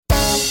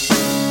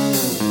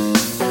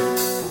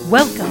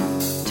Welcome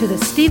to the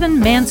Stephen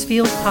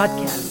Mansfield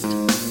Podcast.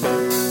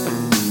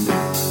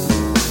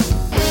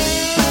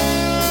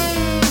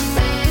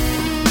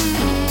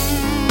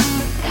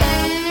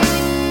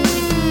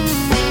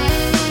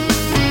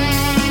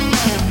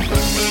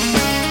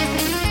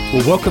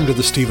 Well, welcome to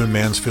the Stephen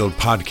Mansfield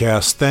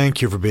Podcast. Thank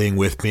you for being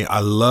with me. I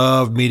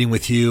love meeting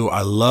with you.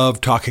 I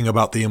love talking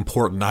about the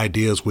important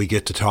ideas we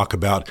get to talk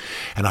about,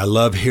 and I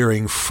love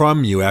hearing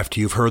from you after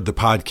you've heard the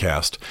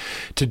podcast.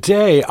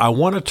 Today, I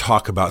want to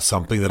talk about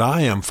something that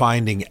I am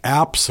finding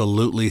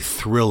absolutely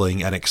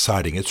thrilling and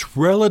exciting. It's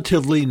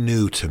relatively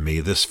new to me,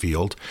 this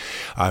field.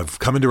 I've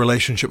come into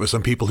relationship with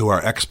some people who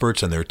are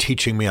experts, and they're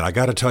teaching me, and I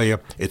got to tell you,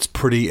 it's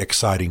pretty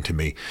exciting to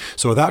me.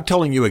 So without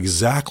telling you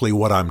exactly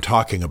what I'm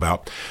talking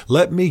about,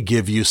 let me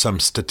give you some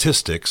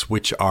statistics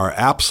which are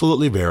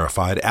absolutely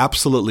verified,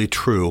 absolutely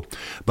true,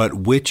 but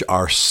which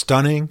are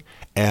stunning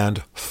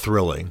and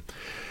thrilling.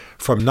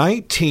 From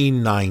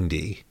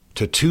 1990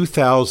 to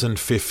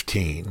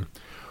 2015,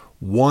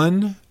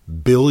 1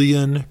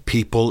 billion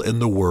people in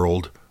the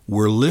world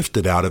were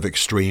lifted out of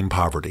extreme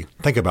poverty.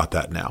 Think about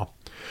that now.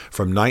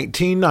 From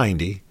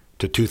 1990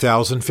 to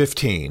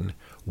 2015,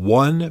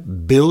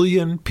 1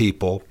 billion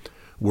people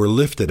were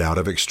lifted out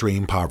of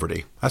extreme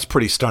poverty. That's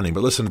pretty stunning,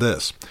 but listen to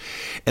this.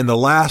 In the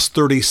last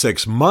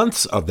 36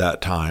 months of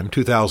that time,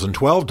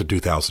 2012 to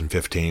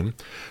 2015,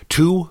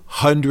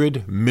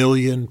 200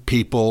 million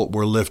people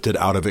were lifted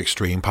out of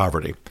extreme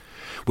poverty,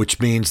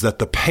 which means that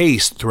the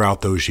pace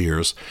throughout those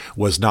years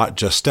was not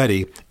just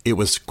steady, it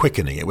was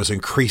quickening, it was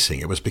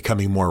increasing, it was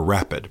becoming more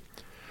rapid.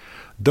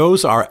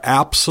 Those are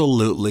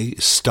absolutely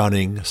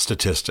stunning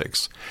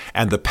statistics,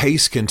 and the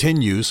pace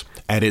continues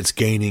and it's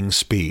gaining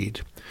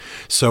speed.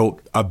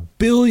 So 1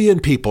 billion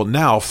people,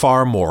 now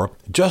far more,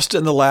 just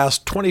in the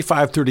last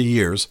 25, 30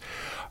 years,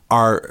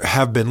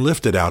 have been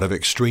lifted out of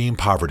extreme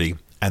poverty,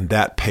 and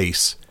that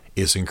pace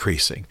is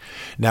increasing.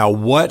 Now,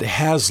 what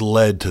has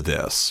led to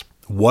this?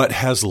 What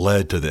has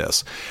led to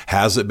this?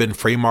 Has it been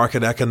free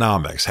market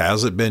economics?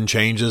 Has it been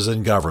changes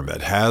in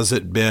government? Has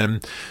it been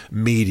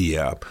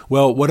media?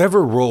 Well,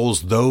 whatever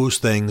roles those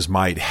things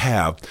might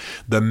have,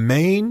 the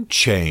main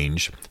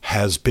change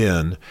has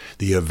been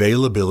the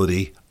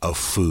availability of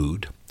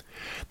food.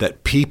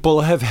 That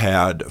people have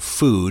had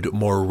food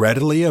more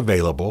readily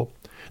available.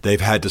 They've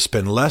had to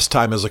spend less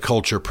time as a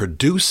culture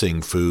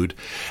producing food,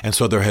 and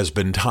so there has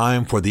been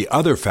time for the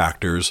other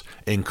factors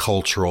in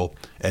cultural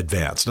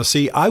advance. Now,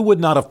 see, I would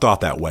not have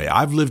thought that way.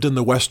 I've lived in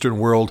the Western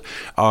world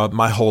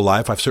my whole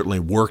life. I've certainly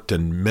worked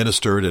and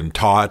ministered and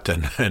taught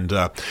and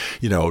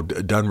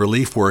done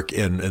relief work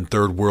in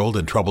third world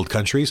and troubled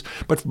countries.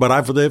 But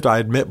I've lived, I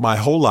admit, my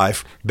whole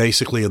life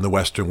basically in the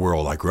Western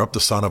world. I grew up the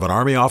son of an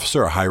Army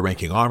officer, a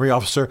high-ranking Army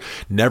officer,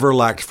 never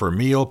lacked for a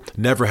meal,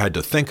 never had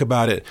to think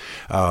about it.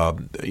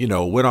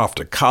 Went off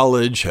to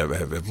college,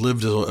 have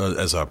lived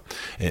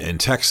in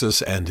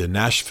Texas and in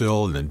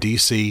Nashville and in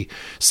D.C.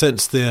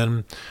 Since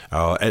then,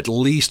 at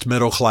least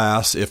middle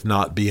class, if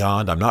not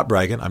beyond. I'm not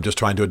bragging. I'm just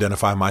trying to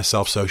identify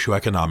myself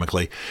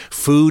socioeconomically.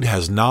 Food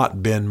has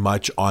not been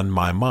much on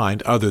my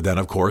mind other than,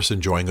 of course,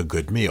 enjoying a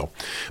good meal.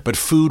 But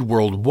food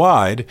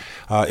worldwide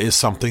is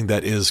something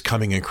that is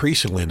coming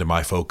increasingly into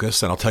my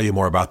focus, and I'll tell you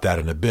more about that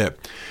in a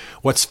bit.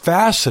 What's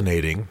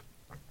fascinating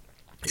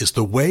is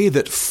the way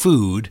that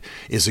food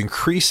is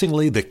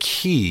increasingly the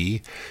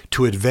key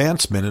to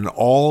advancement in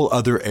all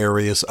other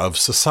areas of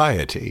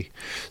society.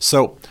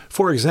 So,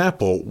 for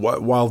example,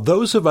 while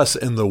those of us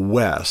in the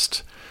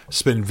West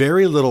spend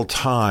very little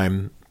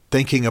time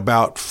thinking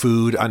about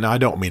food, and I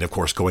don't mean, of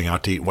course, going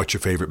out to eat what your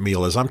favorite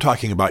meal is. I'm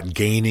talking about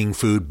gaining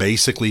food,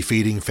 basically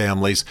feeding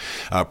families,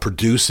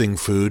 producing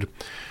food.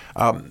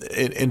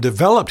 In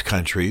developed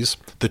countries,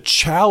 the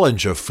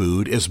challenge of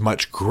food is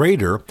much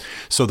greater,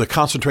 so the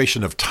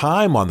concentration of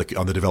time on the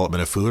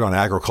development of food, on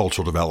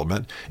agricultural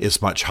development,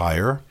 is much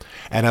higher,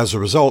 and as a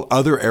result,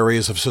 other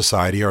areas of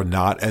society are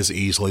not as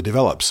easily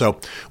developed. So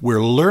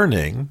we're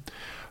learning,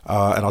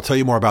 and I'll tell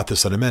you more about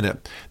this in a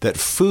minute, that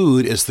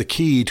food is the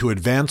key to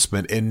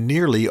advancement in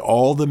nearly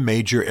all the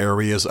major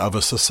areas of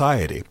a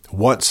society.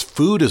 Once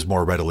food is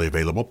more readily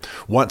available,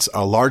 once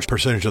a large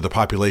percentage of the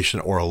population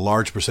or a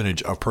large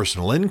percentage of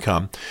personal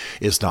income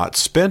is not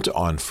spent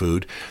on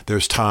food,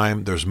 there's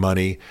time, there's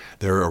money,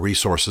 there are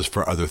resources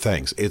for other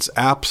things. It's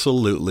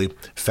absolutely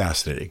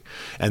fascinating.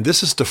 And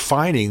this is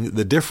defining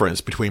the difference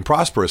between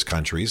prosperous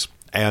countries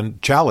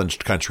and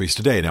challenged countries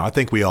today. Now, I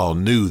think we all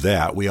knew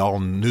that. We all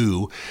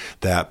knew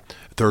that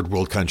third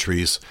world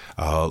countries,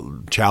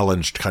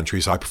 challenged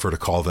countries, I prefer to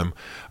call them,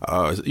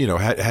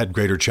 had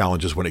greater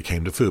challenges when it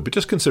came to food. But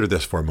just consider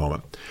this for a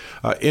moment.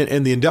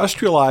 In the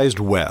industrialized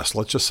West,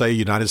 let's just say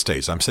United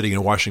States, I'm sitting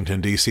in Washington,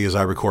 D.C. as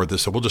I record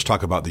this, so we'll just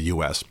talk about the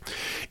U.S.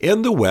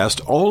 In the West,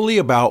 only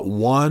about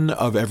 1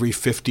 of every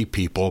 50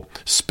 people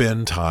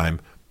spend time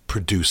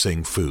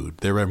producing food.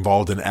 They're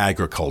involved in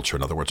agriculture,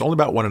 in other words, only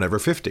about 1 in every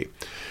 50.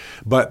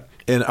 But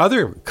in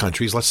other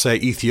countries, let's say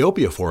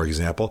Ethiopia, for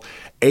example,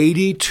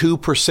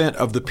 82%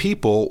 of the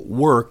people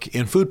work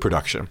in food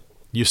production.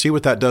 You see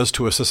what that does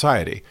to a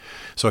society.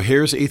 So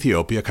here's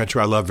Ethiopia, a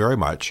country I love very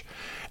much.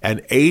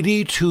 And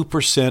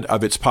 82%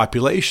 of its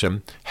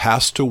population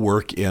has to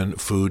work in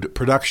food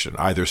production,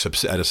 either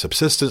at a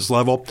subsistence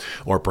level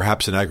or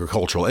perhaps in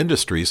agricultural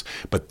industries.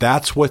 But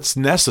that's what's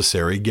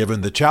necessary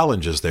given the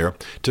challenges there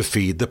to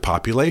feed the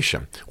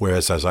population.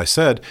 Whereas, as I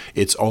said,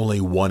 it's only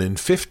 1 in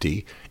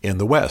 50 in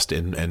the West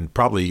and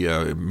probably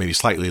maybe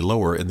slightly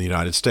lower in the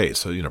United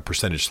States. So,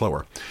 percentage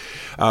lower.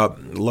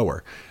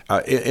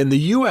 In the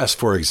U.S.,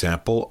 for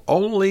example,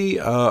 only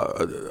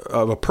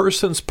of a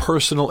person's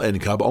personal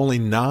income, only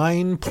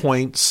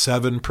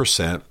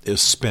 9.7%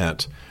 is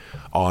spent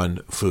on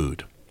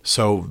food.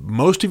 So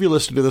most of you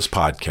listening to this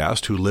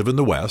podcast who live in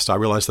the West, I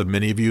realize that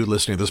many of you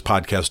listening to this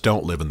podcast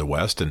don't live in the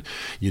West, and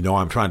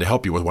I'm trying to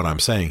help you with what I'm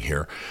saying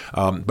here.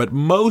 But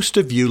most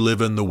of you live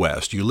in the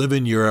West. You live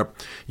in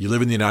Europe, you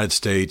live in the United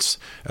States,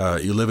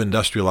 you live in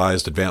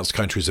industrialized, advanced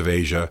countries of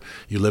Asia,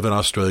 you live in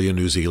Australia,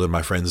 New Zealand,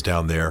 my friends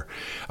down there.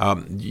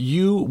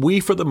 We,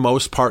 for the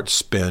most part,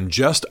 spend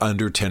just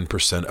under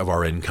 10% of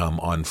our income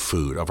on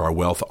food, of our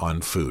wealth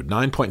on food.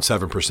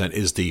 9.7%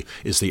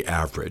 is the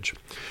average.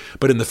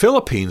 But in the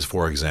Philippines,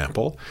 for example,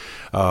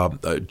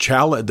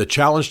 the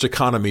challenged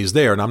economies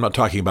there, and I'm not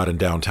talking about in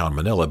downtown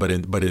Manila, but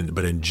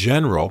in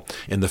general,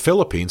 in the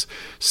Philippines,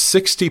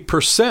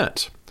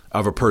 60%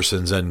 of a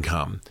person's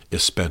income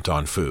is spent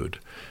on food.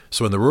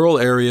 So in the rural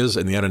areas,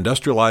 in the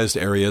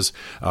unindustrialized areas,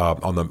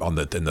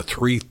 in the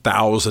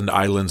 3,000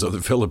 islands of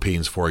the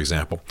Philippines, for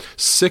example,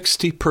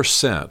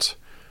 60%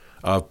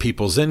 of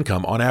people's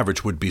income on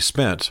average would be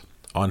spent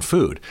on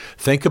food.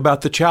 Think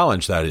about the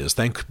challenge that is.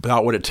 Think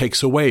about what it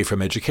takes away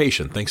from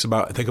education. Think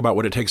about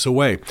what it takes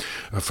away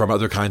from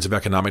other kinds of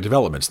economic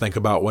developments. Think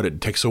about what it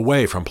takes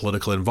away from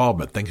political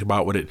involvement. Think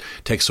about what it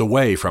takes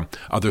away from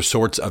other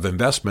sorts of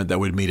investment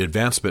that would mean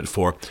advancement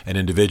for an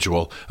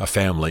individual, a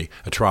family,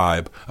 a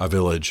tribe, a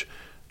village,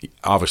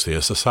 obviously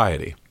a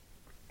society.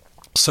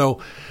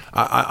 So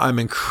I'm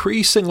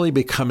increasingly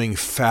becoming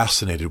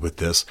fascinated with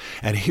this,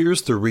 and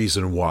here's the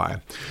reason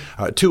why.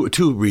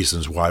 Two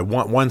reasons why.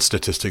 One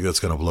statistic that's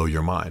going to blow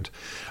your mind.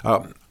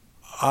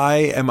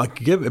 I am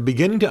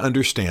beginning to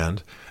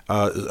understand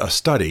a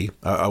study,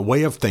 a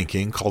way of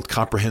thinking called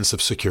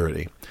comprehensive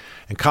security.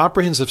 And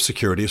comprehensive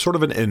security is sort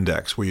of an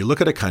index where you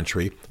look at a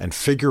country and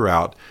figure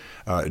out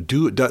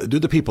do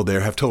the people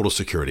there have total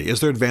security? Is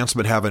there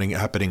advancement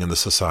happening in the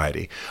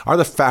society? Are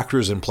the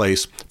factors in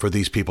place for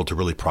these people to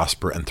really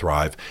prosper and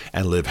thrive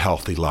and live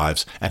healthy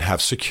lives and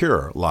have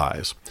secure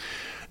lives?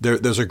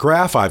 There's a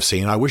graph I've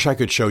seen. I wish I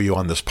could show you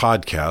on this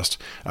podcast.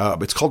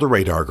 It's called a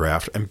radar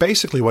graph. And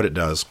basically what it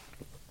does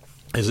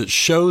is it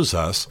shows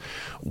us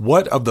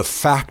what of the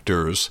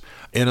factors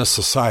in a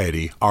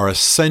society are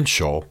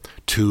essential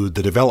to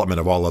the development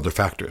of all other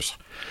factors.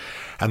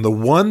 And the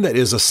one that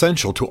is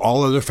essential to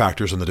all other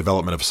factors in the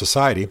development of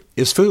society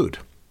is food.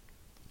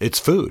 It's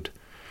food.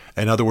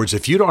 In other words,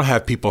 if you don't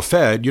have people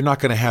fed, you're not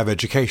going to have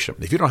education.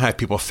 If you don't have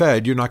people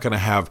fed, you're not going to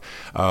have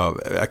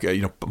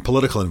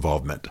political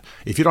involvement.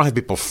 If you don't have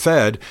people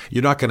fed,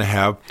 you're not going to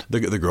have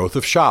the growth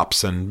of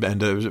shops and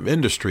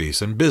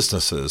industries and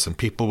businesses and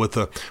people with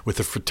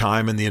the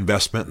time and the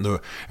investment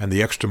and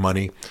the extra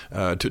money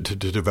to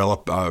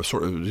develop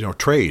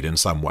trade in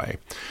some way.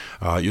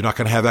 You're not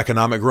going to have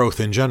economic growth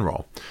in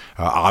general.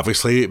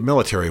 Obviously,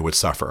 military would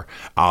suffer.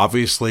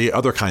 Obviously,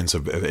 other kinds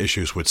of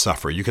issues would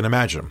suffer. You can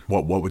imagine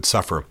what would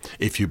suffer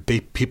if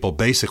people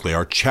basically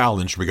are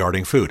challenged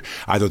regarding food.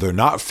 Either they're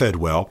not fed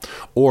well,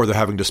 or they're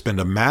having to spend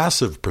a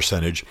massive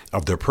percentage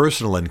of their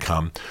personal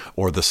income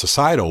or the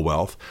societal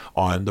wealth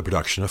on the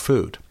production of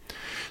food.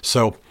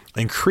 So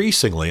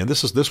increasingly, and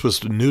this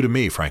was new to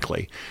me,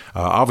 frankly.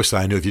 Obviously,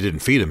 I knew if you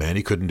didn't feed a man,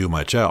 he couldn't do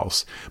much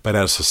else. But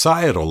at a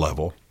societal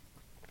level,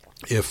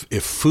 if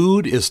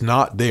food is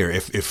not there,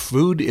 if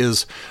food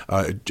is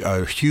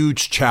a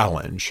huge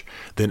challenge,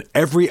 then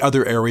every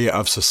other area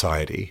of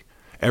society,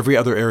 every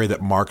other area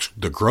that marks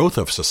the growth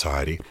of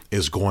society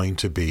is going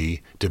to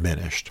be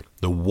diminished.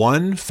 The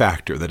one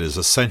factor that is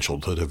essential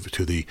to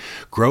the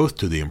growth,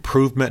 to the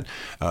improvement,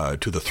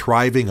 to the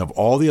thriving of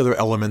all the other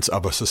elements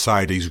of a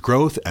society's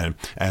growth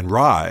and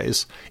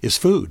rise is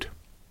food.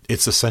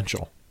 It's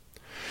essential.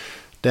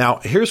 Now,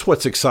 here's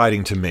what's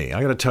exciting to me.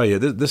 I got to tell you,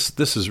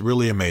 this is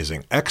really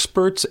amazing.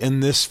 Experts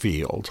in this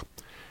field,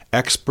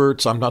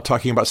 I'm not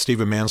talking about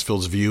Stephen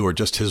Mansfield's view or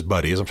just his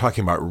buddies. I'm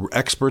talking about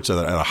experts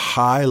at a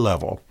high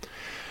level.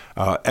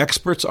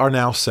 Experts are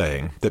now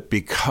saying that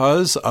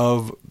because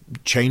of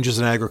changes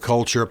in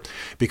agriculture,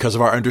 because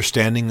of our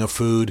understanding of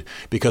food,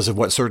 because of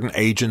what certain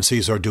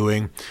agencies are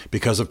doing,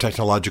 because of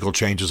technological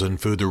changes in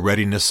food, the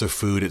readiness of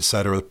food, et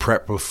cetera, the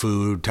prep of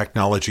food,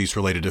 technologies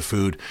related to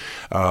food,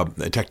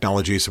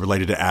 technologies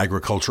related to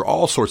agriculture,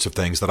 all sorts of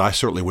things that I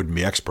certainly wouldn't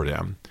be expert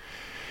in.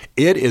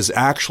 It is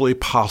actually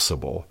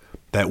possible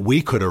that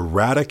we could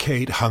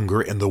eradicate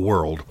hunger in the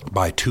world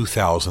by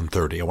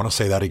 2030. I want to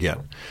say that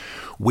again.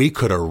 We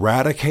could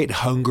eradicate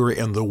hunger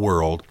in the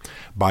world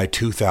by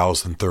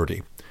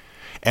 2030.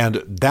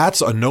 And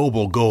that's a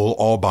noble goal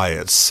all by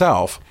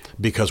itself,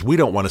 because we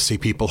don't want to see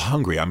people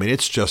hungry. I mean,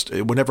 it's just,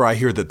 whenever I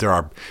hear that there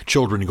are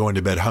children going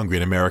to bed hungry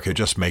in America, it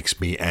just makes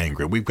me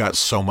angry. We've got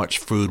so much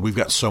food. We've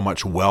got so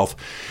much wealth.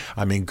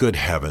 I mean, good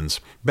heavens.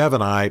 Bev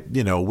and I,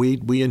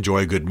 we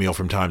enjoy a good meal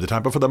from time to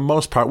time, but for the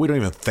most part, we don't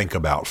even think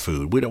about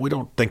food. We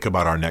don't think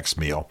about our next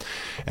meal.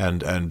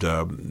 And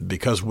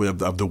because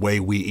of the way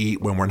we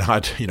eat when we're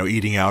not,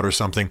 eating out or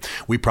something,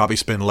 we probably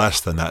spend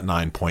less than that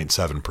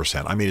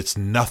 9.7%. I mean, it's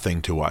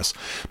nothing to us.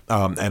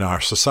 And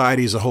our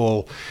society as a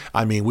whole,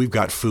 I mean, we've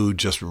got food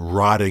just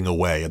rotting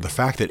away. And the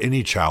fact that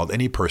any child,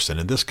 any person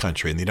in this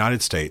country, in the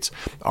United States,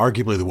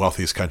 arguably the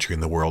wealthiest country in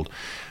the world,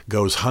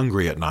 goes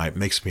hungry at night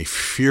makes me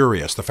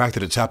furious. The fact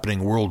that it's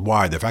happening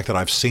worldwide, the fact that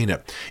I've seen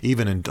it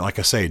even in, like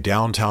I say,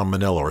 downtown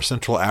Manila or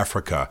Central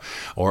Africa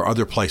or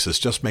other places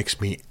just makes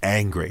me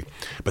angry.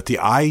 But the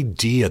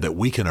idea that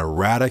we can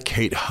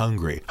eradicate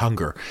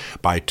hunger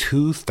by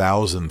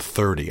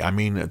 2030, I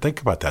mean,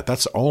 think about that.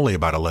 That's only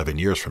about 11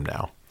 years from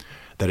now.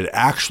 That it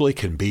actually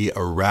can be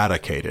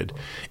eradicated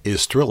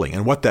is thrilling.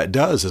 And what that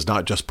does is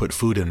not just put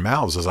food in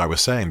mouths, as I was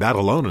saying. That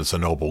alone is a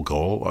noble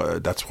goal.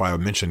 That's why I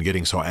mentioned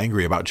getting so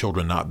angry about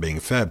children not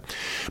being fed.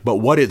 But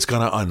what it's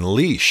going to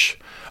unleash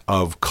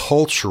of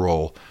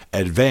cultural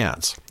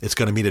advance. It's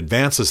going to mean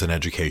advances in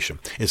education.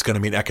 It's going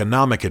to mean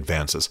economic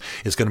advances.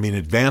 It's going to mean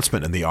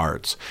advancement in the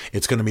arts.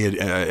 It's going to mean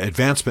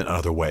advancement in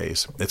other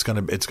ways. It's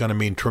going to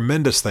mean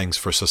tremendous things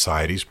for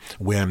societies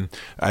when,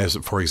 as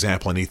for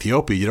example, in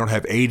Ethiopia, you don't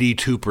have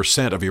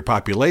 82% of your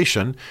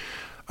population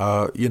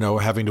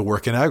having to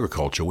work in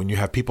agriculture, when you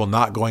have people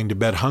not going to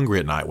bed hungry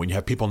at night, when you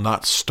have people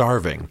not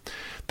starving.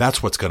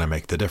 That's what's going to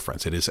make the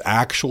difference. It is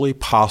actually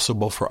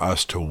possible for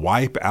us to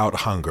wipe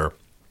out hunger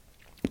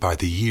by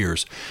the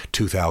years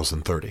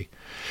 2030.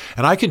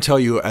 And I can tell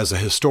you as a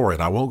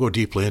historian, I won't go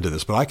deeply into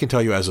this, but I can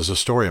tell you as a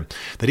historian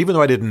that even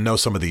though I didn't know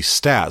some of these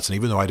stats, and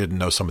even though I didn't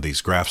know some of these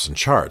graphs and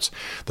charts,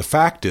 the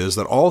fact is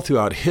that all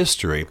throughout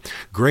history,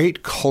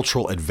 great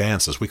cultural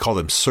advances, we call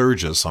them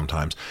surges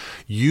sometimes,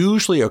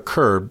 usually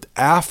occurred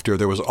after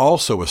there was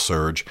also a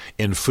surge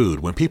in food.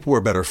 When people were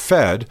better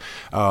fed,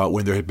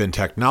 when there had been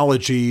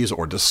technologies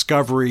or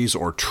discoveries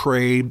or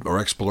trade or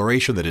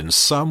exploration that in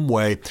some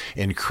way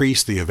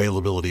increased the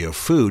availability of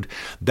food,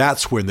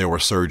 that's when there were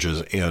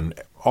surges in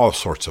all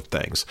sorts of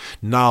things: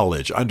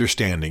 knowledge,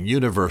 understanding,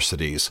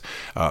 universities,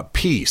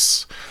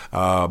 peace,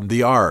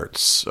 the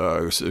arts,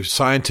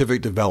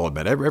 scientific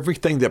development,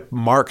 everything that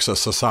marks a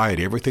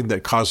society, everything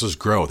that causes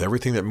growth,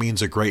 everything that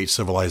means a great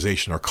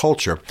civilization or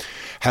culture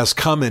has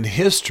come in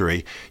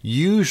history,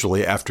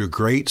 usually after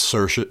great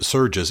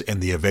surges in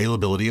the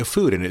availability of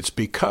food. And it's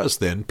because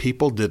then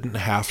people didn't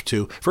have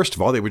to, first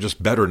of all, they were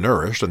just better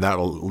nourished, and that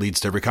leads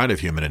to every kind of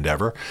human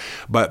endeavor.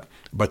 But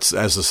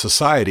as a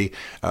society,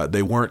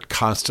 they weren't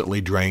constantly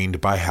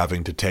drained by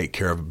having to take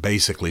care of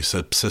basically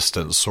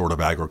subsistence sort of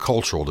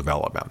agricultural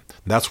development.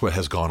 That's what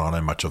has gone on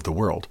in much of the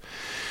world.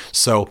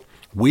 So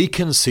we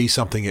can see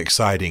something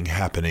exciting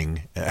happen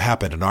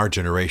in our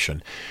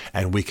generation,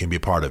 and we can be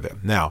part of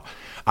it. Now,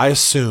 I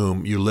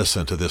assume you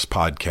listen to this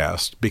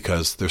podcast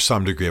because there's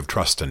some degree of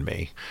trust in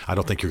me. I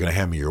don't think you're going to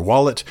hand me your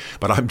wallet,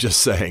 but I'm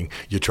just saying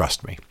you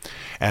trust me.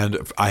 And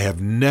I have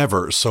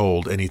never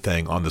sold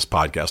anything on this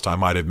podcast. I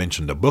might have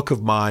mentioned a book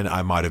of mine.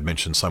 I might have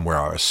mentioned somewhere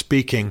I was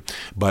speaking,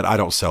 but I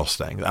don't sell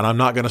things, and I'm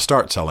not going to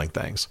start selling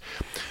things.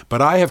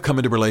 But I have come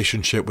into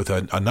relationship with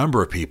a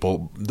number of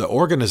people. The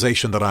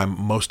organization that I'm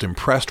most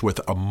impressed with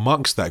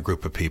amongst that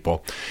group of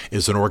people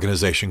is an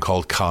organization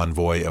called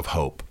Convoy of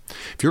Hope.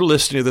 If you're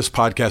listening to this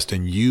podcast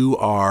and you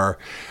are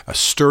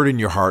stirred in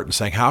your heart and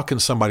saying, how can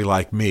somebody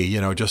like me,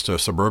 just a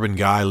suburban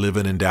guy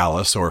living in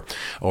Dallas or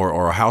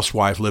a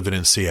housewife living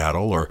in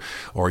Seattle,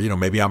 or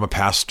maybe I'm a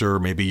pastor,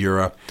 maybe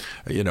you're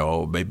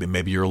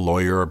maybe you're a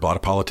lawyer, a lot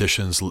of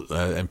politicians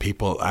and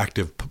people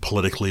active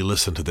politically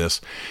listen to this.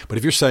 But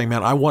if you're saying,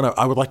 man, I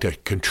would like to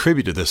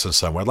contribute to this in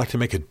some way, I'd like to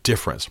make a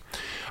difference,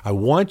 I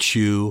want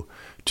you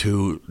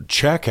to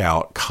check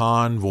out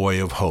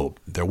Convoy of Hope.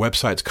 Their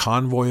website's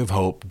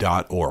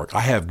convoyofhope.org. I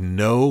have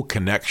no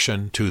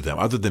connection to them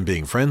other than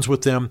being friends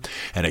with them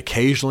and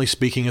occasionally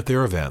speaking at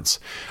their events.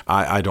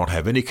 I don't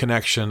have any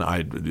connection.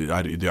 I'm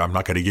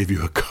not going to give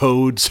you a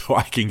code so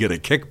I can get a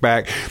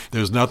kickback.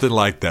 There's nothing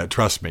like that.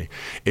 Trust me.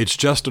 It's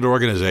just an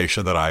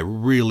organization that I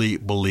really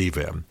believe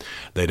in.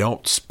 They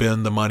don't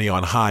spend the money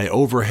on high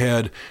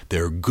overhead.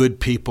 They're good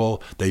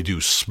people. They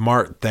do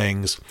smart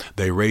things.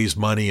 They raise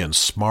money in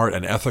smart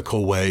and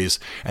ethical ways,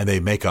 and they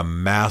make a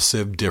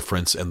massive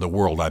difference in the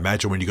world. I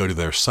imagine when you go to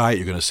their site,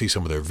 you're going to see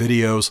some of their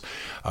videos.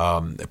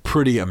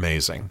 Pretty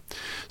amazing.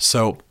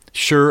 So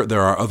Sure,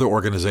 there are other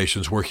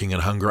organizations working in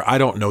hunger. I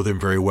don't know them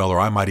very well, or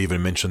I might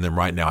even mention them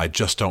right now. I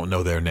just don't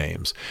know their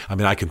names. I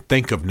mean, I can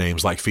think of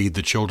names like Feed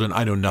the Children.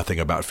 I know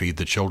nothing about Feed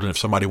the Children. If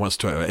somebody wants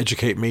to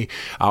educate me,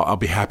 I'll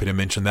be happy to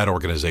mention that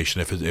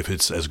organization if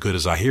it's as good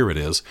as I hear it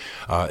is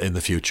in the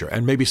future,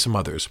 and maybe some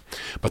others.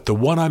 But the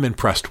one I'm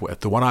impressed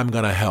with, the one I'm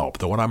going to help,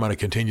 the one I'm going to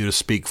continue to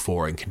speak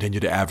for and continue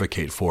to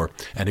advocate for,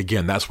 and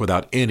again, that's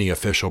without any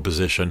official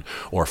position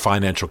or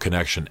financial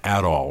connection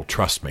at all,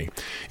 trust me,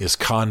 is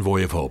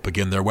Convoy of Hope.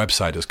 Again, their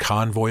website is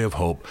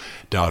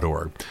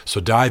convoyofhope.org.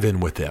 So dive in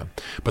with them.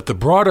 But the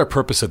broader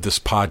purpose of this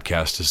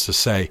podcast is to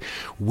say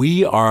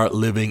we are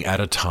living at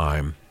a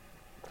time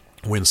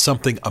when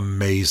something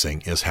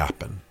amazing is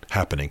happening.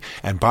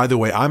 And by the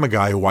way, I'm a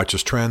guy who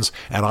watches trends,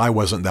 and I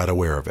wasn't that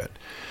aware of it.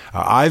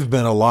 I've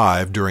been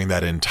alive during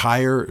that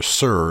entire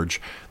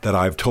surge that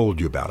I've told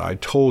you about. I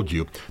told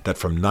you that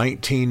from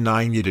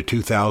 1990 to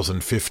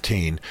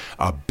 2015,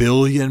 1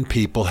 billion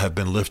people have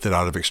been lifted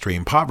out of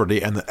extreme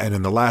poverty, and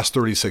in the last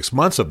 36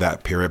 months of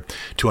that period,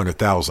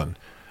 200,000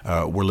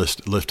 were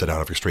lifted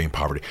out of extreme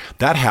poverty.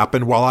 That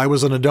happened while I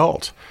was an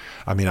adult.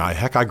 I mean,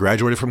 I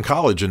graduated from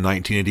college in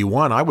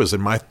 1981. I was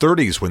in my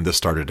 30s when this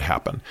started to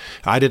happen.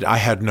 I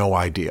had no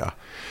idea.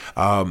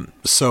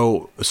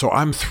 So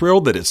I'm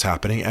thrilled that it's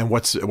happening. And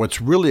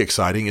what's really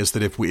exciting is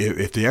that if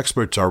the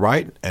experts are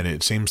right, and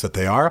it seems that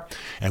they are,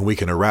 and we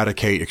can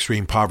eradicate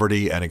extreme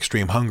poverty and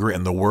extreme hunger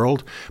in the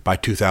world by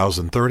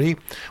 2030,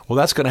 well,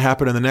 that's going to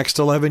happen in the next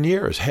 11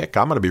 years. Heck,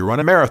 I'm going to be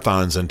running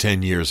marathons in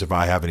 10 years if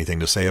I have anything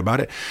to say about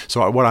it.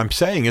 So what I'm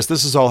saying is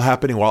this is all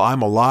happening while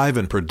I'm alive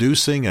and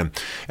producing and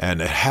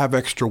have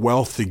extra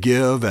wealth to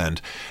give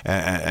and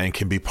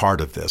can be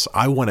part of this.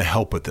 I want to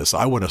help with this.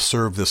 I want to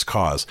serve this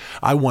cause.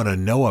 I want to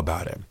know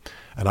about it.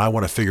 And I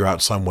want to figure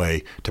out some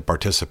way to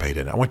participate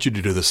in it. I want you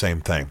to do the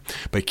same thing.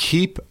 But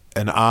keep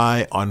an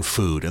eye on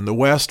food. In the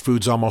West,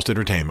 food's almost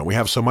entertainment. We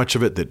have so much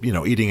of it that,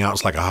 eating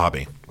out's like a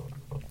hobby.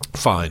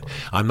 Fine.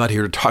 I'm not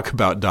here to talk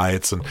about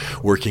diets and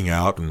working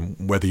out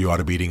and whether you ought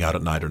to be eating out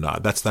at night or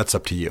not. That's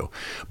up to you.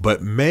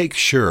 But make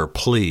sure,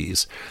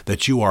 please,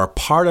 that you are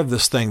part of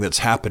this thing that's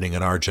happening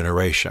in our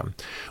generation,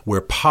 where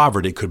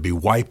poverty could be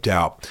wiped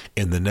out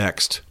in the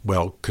next,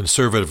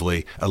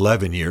 conservatively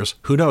 11 years.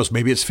 Who knows?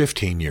 Maybe it's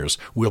 15 years.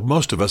 Will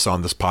most of us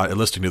on this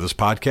listening to this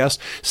podcast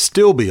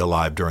still be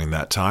alive during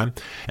that time,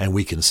 and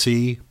we can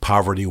see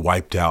poverty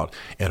wiped out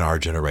in our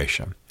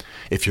generation.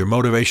 If your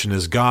motivation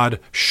is God,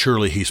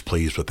 surely He's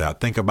pleased with that.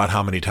 Think about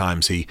how many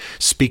times He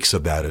speaks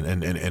of that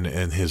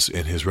in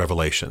His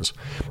revelations.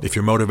 If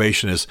your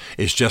motivation is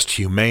just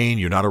humane,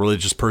 you're not a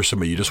religious person,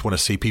 but you just want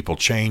to see people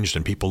changed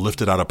and people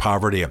lifted out of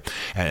poverty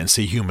and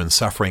see human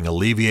suffering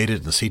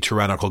alleviated and see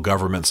tyrannical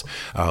governments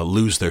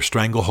lose their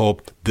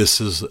stranglehold, this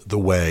is the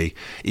way.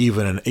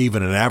 Even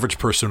an average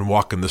person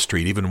walking the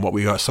street, even what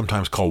we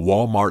sometimes call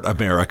Walmart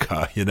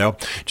America,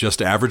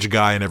 just average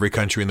guy in every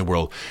country in the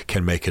world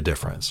can make a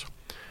difference.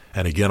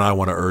 And again, I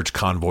want to urge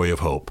Convoy of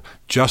Hope,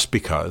 just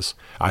because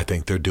I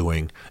think they're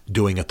doing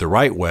it the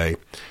right way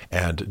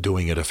and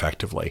doing it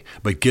effectively.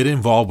 But get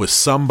involved with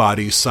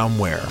somebody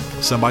somewhere,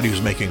 somebody who's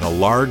making a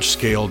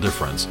large-scale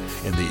difference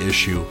in the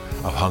issue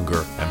of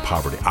hunger and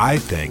poverty. I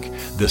think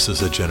this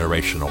is a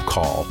generational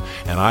call,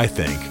 and I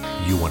think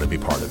you want to be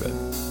part of it.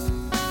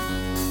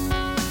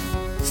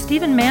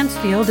 Stephen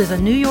Mansfield is a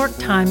New York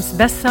Times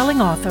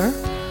best-selling author,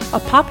 a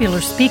popular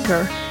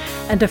speaker,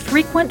 and a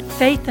frequent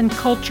faith and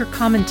culture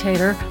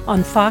commentator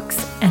on Fox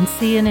and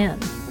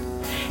CNN.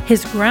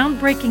 His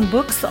groundbreaking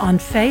books on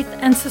faith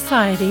and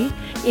society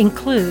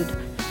include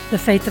The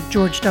Faith of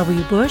George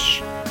W.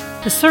 Bush,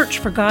 The Search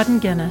for God in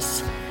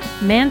Guinness,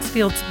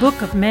 Mansfield's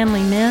Book of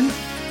Manly Men,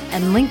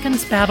 and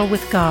Lincoln's Battle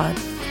with God.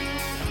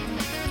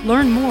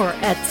 Learn more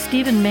at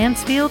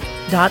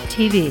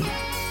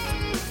stephenmansfield.tv.